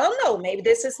 and I don't know, maybe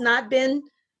this has not been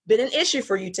an issue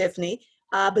for you, Tiffany,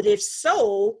 but if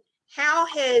so, how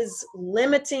has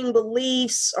limiting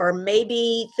beliefs or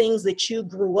maybe things that you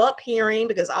grew up hearing,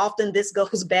 because often this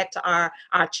goes back to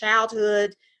our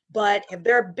childhood, but have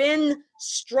there been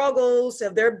struggles,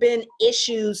 have there been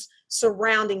issues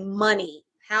surrounding money,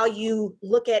 how you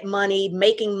look at money,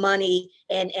 making money,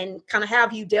 and kind of how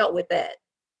have you dealt with that?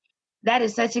 That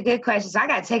is such a good question. So I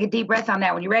got to take a deep breath on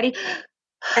that one. You ready?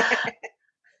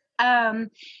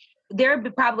 There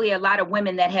are probably a lot of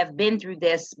women that have been through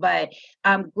this, but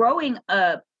growing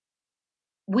up,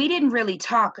 we didn't really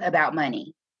talk about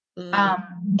money.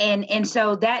 And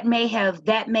so that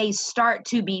may start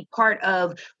to be part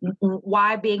of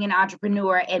why being an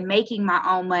entrepreneur and making my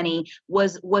own money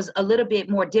was a little bit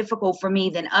more difficult for me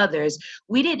than others.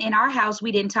 In our house,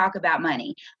 we didn't talk about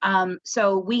money.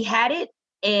 So we had it,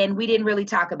 and we didn't really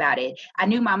talk about it. I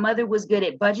knew my mother was good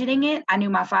at budgeting it. I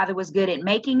knew my father was good at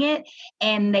making it,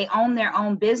 and they own their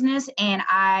own business. And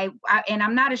and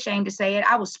I'm not ashamed to say it,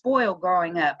 I was spoiled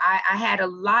growing up. I had a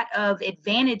lot of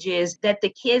advantages that the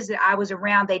kids that I was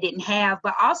around, they didn't have,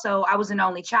 but also I was an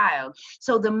only child.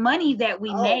 So the money that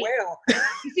we made, well.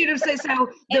 You see what I'm saying? So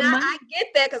I get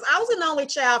that, because I was an only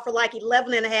child for like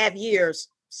 11 and a half years.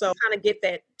 So I kind of get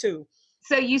that too.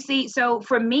 So you see, so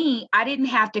for me, I didn't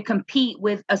have to compete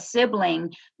with a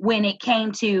sibling when it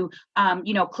came to,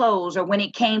 clothes, or when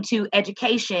it came to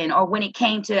education, or when it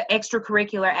came to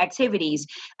extracurricular activities.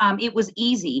 It was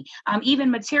easy.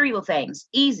 Even material things,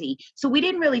 easy. So we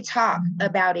didn't really talk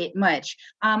about it much.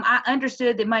 I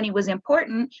understood that money was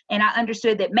important, and I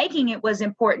understood that making it was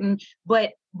important,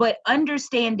 but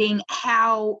understanding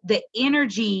how the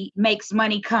energy makes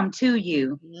money come to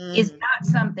you is not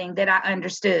something that I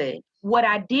understood. What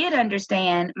I did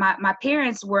understand, my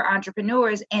parents were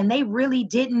entrepreneurs, and they really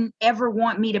didn't ever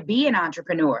want me to be an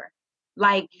entrepreneur.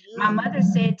 Like my mother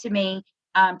said to me,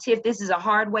 Tiff, this is a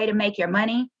hard way to make your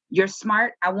money. You're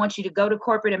smart. I want you to go to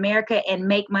corporate America and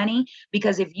make money,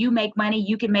 because if you make money,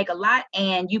 you can make a lot,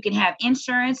 and you can have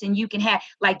insurance, and you can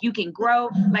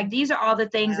grow. Like, these are all the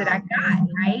things that I got,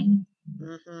 right?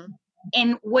 Mm-hmm.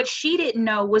 And what she didn't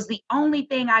know was the only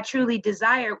thing I truly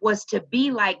desired was to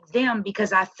be like them,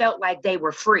 because I felt like they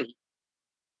were free.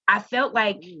 I felt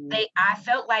like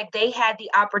they had the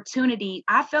opportunity.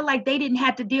 I felt like they didn't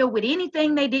have to deal with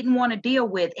anything they didn't want to deal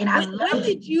with. And when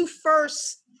did you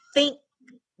first think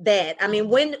that? I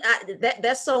mean,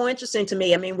 that's so interesting to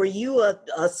me. I mean, were you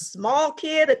a small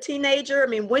kid, a teenager? I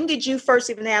mean, when did you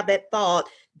first even have that thought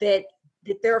that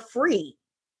they're free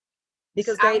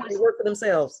because they work for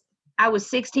themselves? I was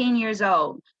 16 years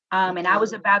old. And I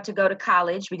was about to go to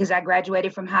college because I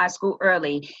graduated from high school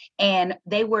early, and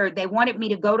they wanted me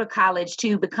to go to college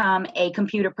to become a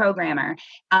computer programmer,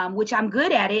 which I'm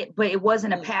good at it, but it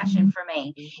wasn't a passion for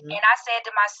me. And I said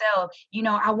to myself,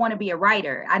 I want to be a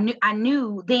writer. I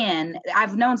knew then,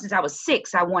 I've known since I was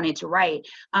 6, I wanted to write.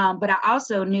 But I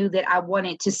also knew that I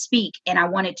wanted to speak, and I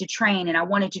wanted to train, and I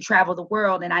wanted to travel the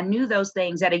world. And I knew those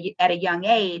things at a young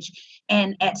age.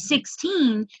 And at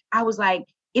 16, I was like,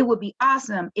 it would be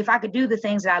awesome if I could do the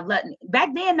things that I love. Back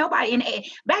then,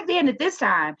 at this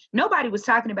time, nobody was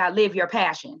talking about live your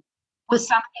passion. It was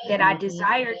something that I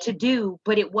desired to do,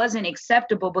 but it wasn't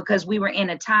acceptable because we were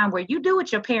in a time where you do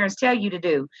what your parents tell you to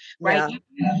do, right?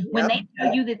 Yeah. When they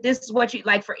tell you that this is what you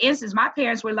like, for instance, my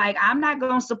parents were like, I'm not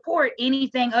going to support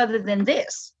anything other than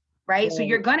this, right? So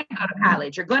you're going to go to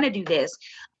college, you're going to do this.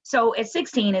 So at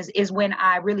 16 is when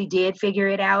I really did figure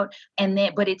it out.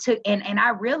 But it took, and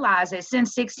I realized that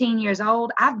since 16 years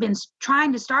old, I've been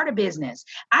trying to start a business.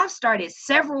 I've started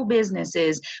several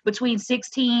businesses between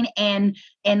 16 and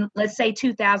let's say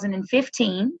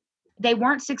 2015. They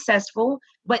weren't successful,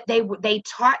 but they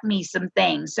taught me some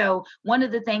things. So one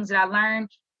of the things that I learned,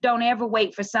 don't ever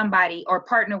wait for somebody or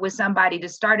partner with somebody to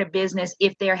start a business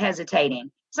if they're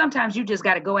hesitating. Sometimes you just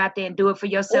got to go out there and do it for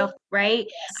yourself, right?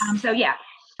 So yeah.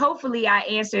 Hopefully I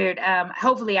answered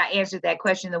that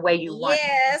question the way you want.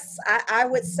 Yes, I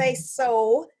would say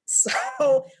so.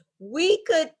 So we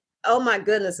could, oh my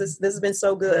goodness, this has been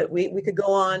so good. We could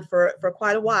go on for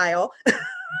quite a while,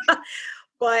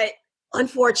 but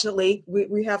unfortunately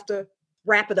we have to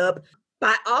wrap it up.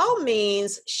 By all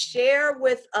means, share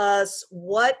with us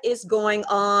what's going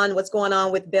on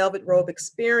with Velvet Rope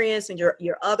Experience and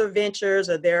your other ventures.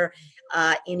 Are there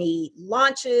any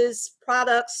launches,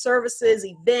 products, services,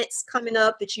 events coming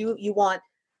up that you want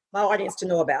my audience to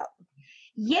know about?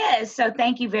 Yes, so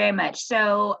thank you very much.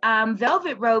 So,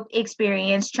 Velvet Rope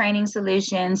Experience Training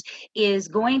Solutions is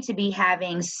going to be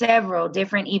having several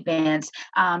different events.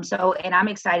 And I'm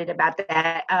excited about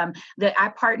that. I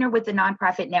partner with the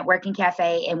Nonprofit Networking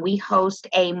Cafe, and we host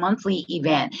a monthly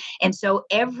event. And so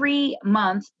every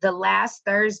month, the last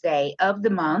Thursday of the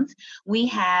month, we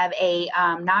have a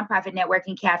Nonprofit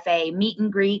Networking Cafe meet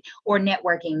and greet or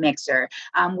networking mixer,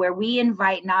 where we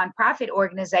invite nonprofit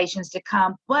organizations to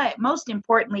come, but most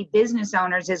importantly, business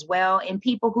owners as well, and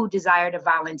people who desire to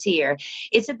volunteer.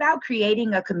 It's about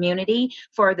creating a community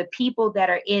for the people that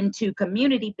are into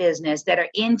community business, that are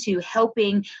into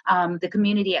helping the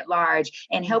community at large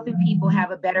and helping people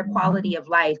have a better quality of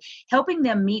life, helping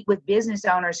them meet with business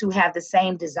owners who have the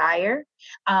same desire,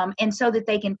 and so that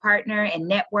they can partner and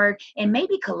network and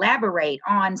maybe collaborate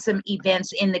on some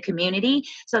events in the community.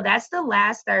 So that's the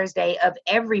last Thursday of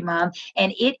every month,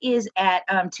 and it is at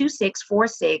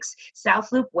 2646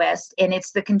 South Loop West, and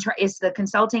it's the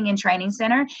Consulting and Training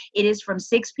Center. It is from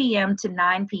 6 p.m. to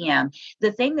 9 p.m.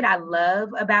 The thing that I love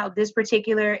about this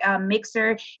particular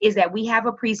mixer is that we have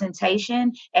a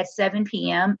presentation at 7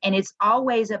 p.m., and it's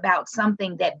always about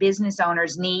something that business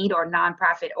owners need or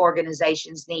nonprofit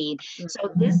organizations need. So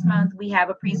this month we have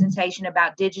a presentation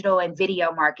about digital and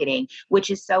video marketing, which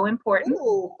is so important.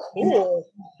 Ooh, cool.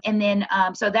 And then,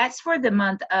 so that's for the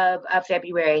month of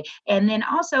February. And then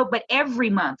also, but every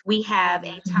month we have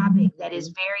a topic that is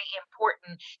very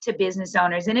important to business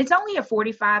owners. And it's only a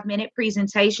 45-minute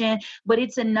presentation, but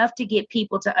it's enough to get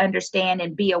people to understand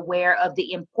and be aware of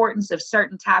the importance of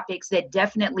certain topics that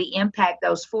definitely impact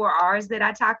those 4 R's that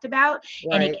I talked about.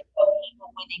 Right. And it can help people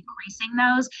with increasing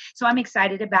those. So I'm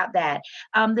excited about that.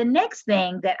 The next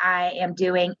thing that I am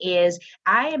doing is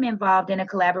I am involved in a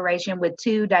collaboration with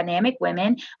 2 dynamic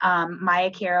women, Maya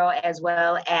Carroll as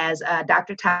well as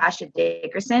Dr. Tasha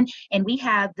Dickerson. And we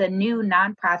have the new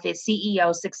nonprofit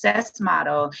CEO success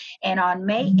model. And on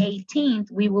May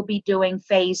 18th, we will be doing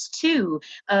phase 2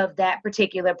 of that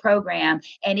particular program.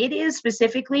 And it is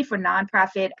specifically for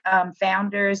nonprofit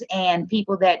founders and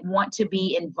people that want to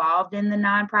be involved in the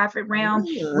nonprofit realm.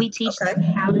 We teach them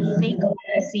how to think like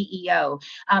a CEO,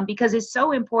 because it's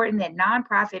so important that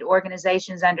nonprofit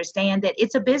organizations understand that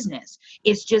it's a business.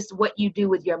 It's just what you do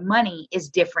with your money is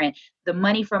different. The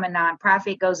money from a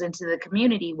nonprofit goes into the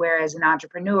community, whereas an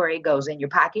entrepreneur, it goes in your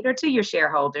pocket or to your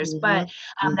shareholders. But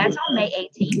that's on May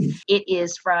 18th.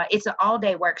 It's an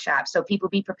all-day workshop. So people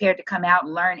be prepared to come out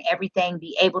and learn everything,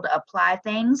 be able to apply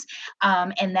things.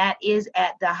 And that is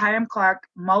at the Hiram Clark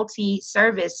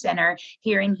Multi-Service Center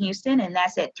here in Houston. And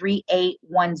that's at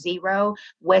 3810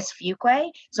 West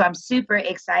Fuquay. So I'm super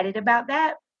excited about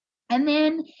that. And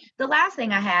then the last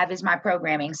thing I have is my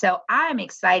programming. So I'm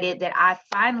excited that I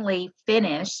finally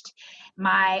finished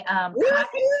my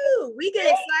We get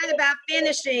excited about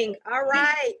finishing. All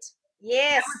right.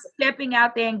 Yes. Stepping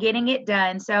out there and getting it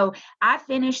done. So I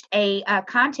finished a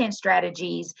content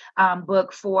strategies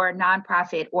book for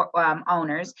nonprofit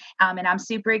owners. And I'm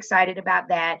super excited about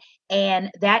that.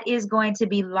 And that is going to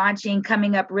be launching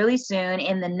coming up really soon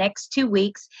in the next 2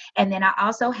 weeks. And then I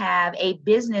also have a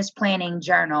business planning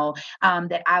journal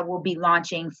that I will be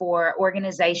launching for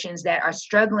organizations that are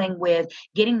struggling with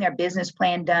getting their business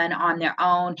plan done on their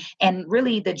own. And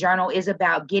really the journal is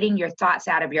about getting your thoughts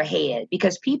out of your head,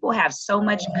 because people have so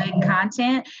much good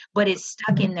content, but it's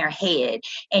stuck in their head,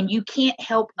 and you can't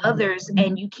help others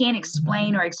and you can't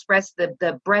explain or express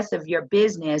the breadth of your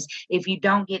business if you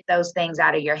don't get those things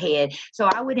out of your head. So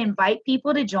I would invite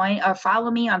people to join or follow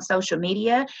me on social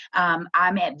media.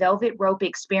 I'm at Velvet Rope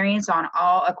Experience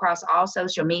across all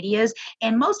social medias.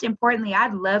 And most importantly,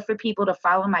 I'd love for people to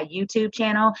follow my YouTube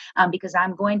channel, because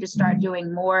I'm going to start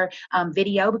doing more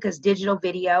video, because digital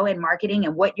video and marketing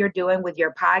and what you're doing with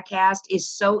your podcast is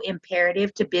so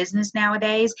imperative to business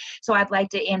nowadays. So I'd like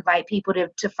to invite people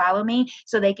to follow me,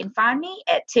 so they can find me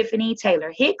at Tiffany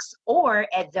Taylor Hicks or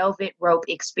at Velvet Rope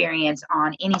Experience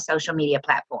on any social media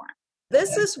platform.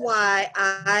 This is why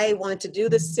I wanted to do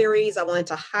this series. I wanted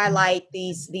to highlight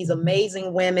these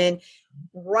amazing women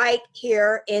right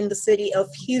here in the city of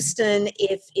Houston.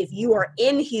 If you are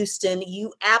in Houston,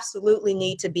 you absolutely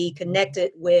need to be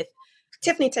connected with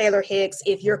Tiffany Taylor Hicks.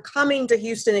 If you're coming to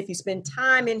Houston, if you spend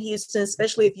time in Houston,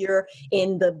 especially if you're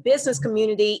in the business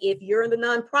community, if you're in the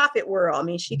nonprofit world, I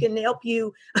mean, she can help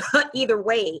you either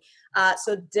way.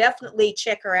 So definitely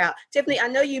check her out. Tiffany, I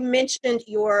know you mentioned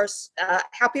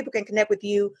how people can connect with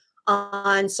you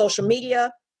on social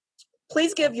media.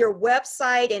 Please give your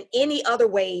website and any other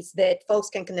ways that folks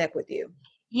can connect with you.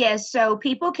 Yes, so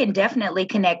people can definitely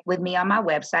connect with me on my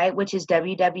website, which is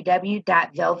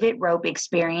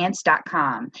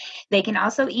www.velvetropeexperience.com. They can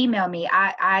also email me.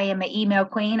 I am an email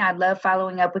queen. I love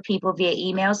following up with people via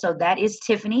email. So that is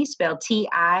Tiffany, spelled Tiffany,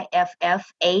 at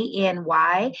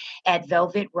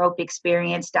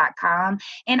velvetropeexperience.com.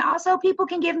 And also people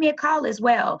can give me a call as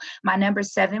well. My number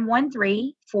is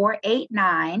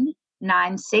 713-489-9608.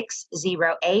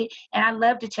 And I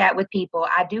love to chat with people.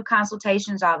 I do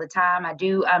consultations all the time. I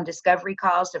do discovery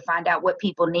calls to find out what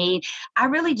people need. I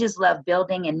really just love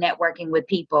building and networking with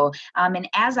people. And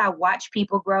as I watch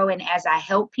people grow and as I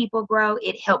help people grow,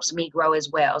 it helps me grow as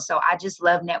well. So I just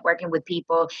love networking with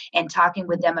people and talking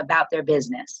with them about their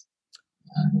business.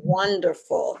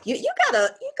 Wonderful. You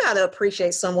gotta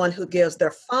appreciate someone who gives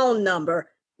their phone number.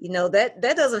 You know, that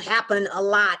doesn't happen a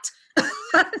lot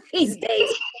these days.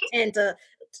 And to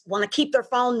want to keep their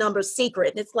phone number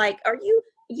secret. And it's like,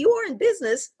 you are in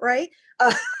business, right?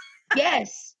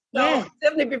 Yes. So Yes.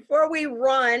 Tiffany, before we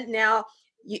run now,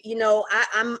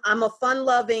 I'm a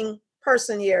fun-loving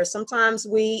person here. Sometimes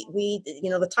we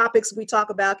the topics we talk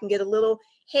about can get a little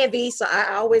heavy, so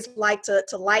I always like to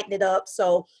lighten it up.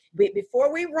 So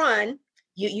before we run,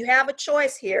 you have a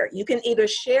choice here. You can either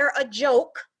share a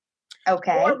joke,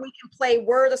 Okay. or we can play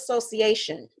word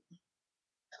association.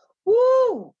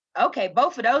 Woo. Okay,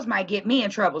 both of those might get me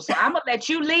in trouble. So I'm gonna let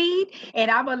you lead,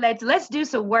 and let's do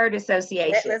some word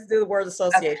association. Let's do the word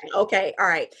association. Okay. All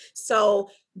right. So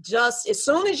just as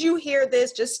soon as you hear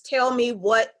this, just tell me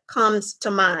what comes to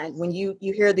mind when you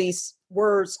hear these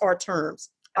words or terms.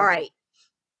 All right.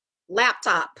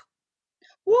 Laptop.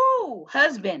 Woo,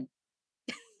 husband.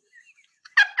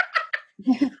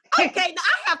 Okay, now I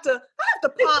have to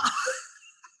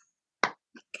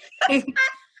pause.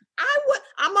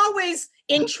 I'm always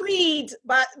intrigued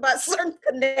by certain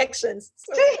connections.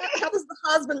 So how does the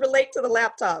husband relate to the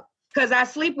laptop? Because I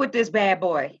sleep with this bad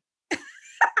boy.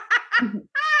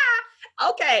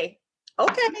 Okay. All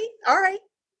right.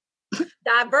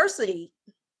 Diversity.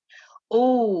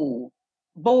 Ooh,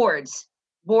 board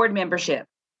membership.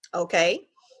 Okay.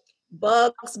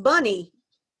 Bugs Bunny.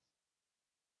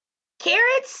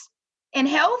 Carrots and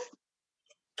health.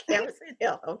 Carrots and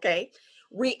health. Okay.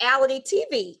 Reality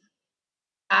TV.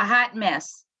 A hot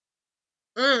mess.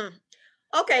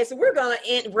 Okay, so we're gonna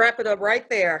wrap it up right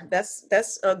there.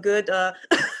 That's a good.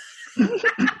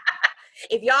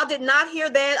 If y'all did not hear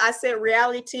that, I said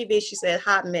reality TV. She said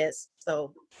hot mess.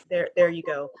 So there you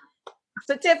go.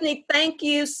 So Tiffany, thank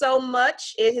you so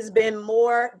much. It has been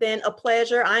more than a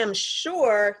pleasure. I am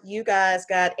sure you guys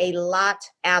got a lot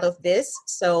out of this.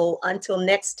 So until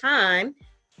next time,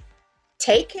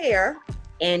 take care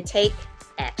and take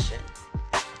action.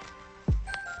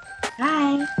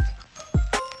 Bye.